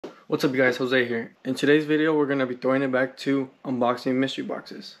What's up, you guys? Jose here. In today's video, we're going to be throwing it back to unboxing mystery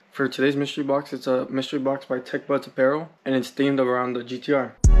boxes. For today's mystery box, it's a mystery box by Techbuds Apparel, and it's themed around the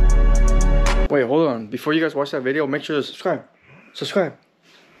GTR. Wait, hold on. Before you guys watch that video, make sure to subscribe. Subscribe.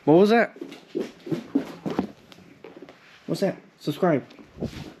 What was that? What's that? Subscribe.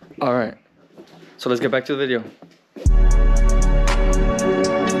 Alright. So let's get back to the video.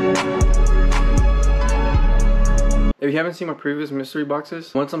 If you haven't seen my previous mystery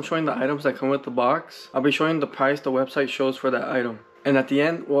boxes, once I'm showing the items that come with the box, I'll be showing the price the website shows for that item. And at the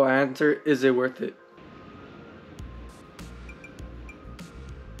end, we'll answer, is it worth it?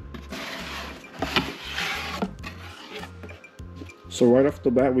 So right off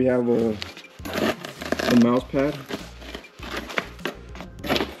the bat, we have a mouse pad.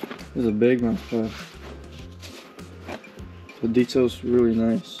 This is a big mouse pad. The detail's really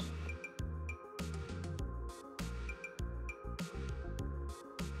nice.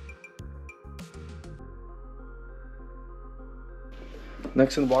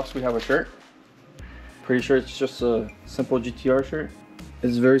 Next in the box we have a shirt. Pretty sure it's just a simple GTR shirt.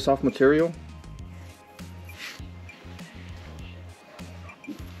 It's very soft material.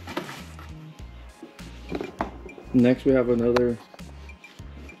 Next we have another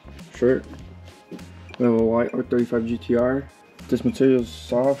shirt. We have a white R35 GTR. This material is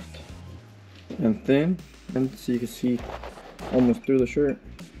soft and thin, and so you can see almost through the shirt.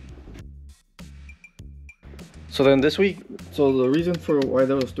 So then this week, so the reason for why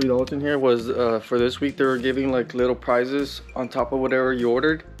there was $3 in here was for this week they were giving like little prizes on top of whatever you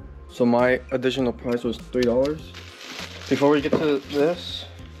ordered. So my additional price was $3. Before we get to this,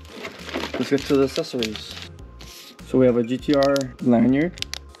 let's get to the accessories. So we have a GTR lanyard.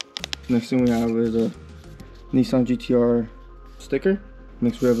 Next thing we have is a Nissan GTR sticker.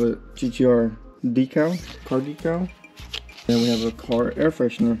 Next we have a GTR decal, car decal. Then we have a car air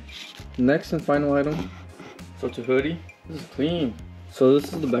freshener. Next and final item. So it's a hoodie. This is clean. So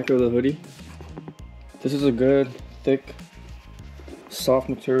this is the back of the hoodie. This is a good, thick, soft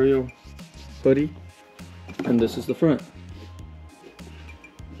material hoodie. And this is the front.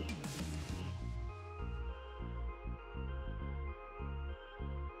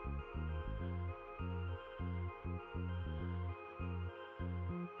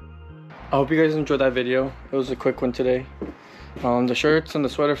 I hope you guys enjoyed that video. It was a quick one today. The shirts and the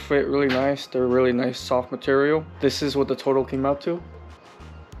sweater fit really nice. They're really nice soft material. This is what the total came out to.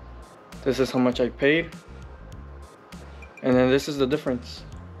 This is how much I paid. And then this is the difference.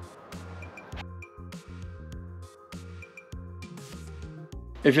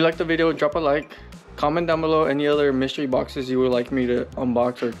 If you liked the video, drop a like. Comment down below any other mystery boxes you would like me to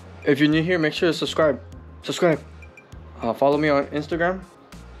unbox. Or if you're new here, make sure to subscribe. Follow me on Instagram.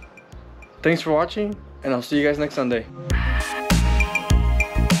 Thanks for watching, and I'll see you guys next Sunday.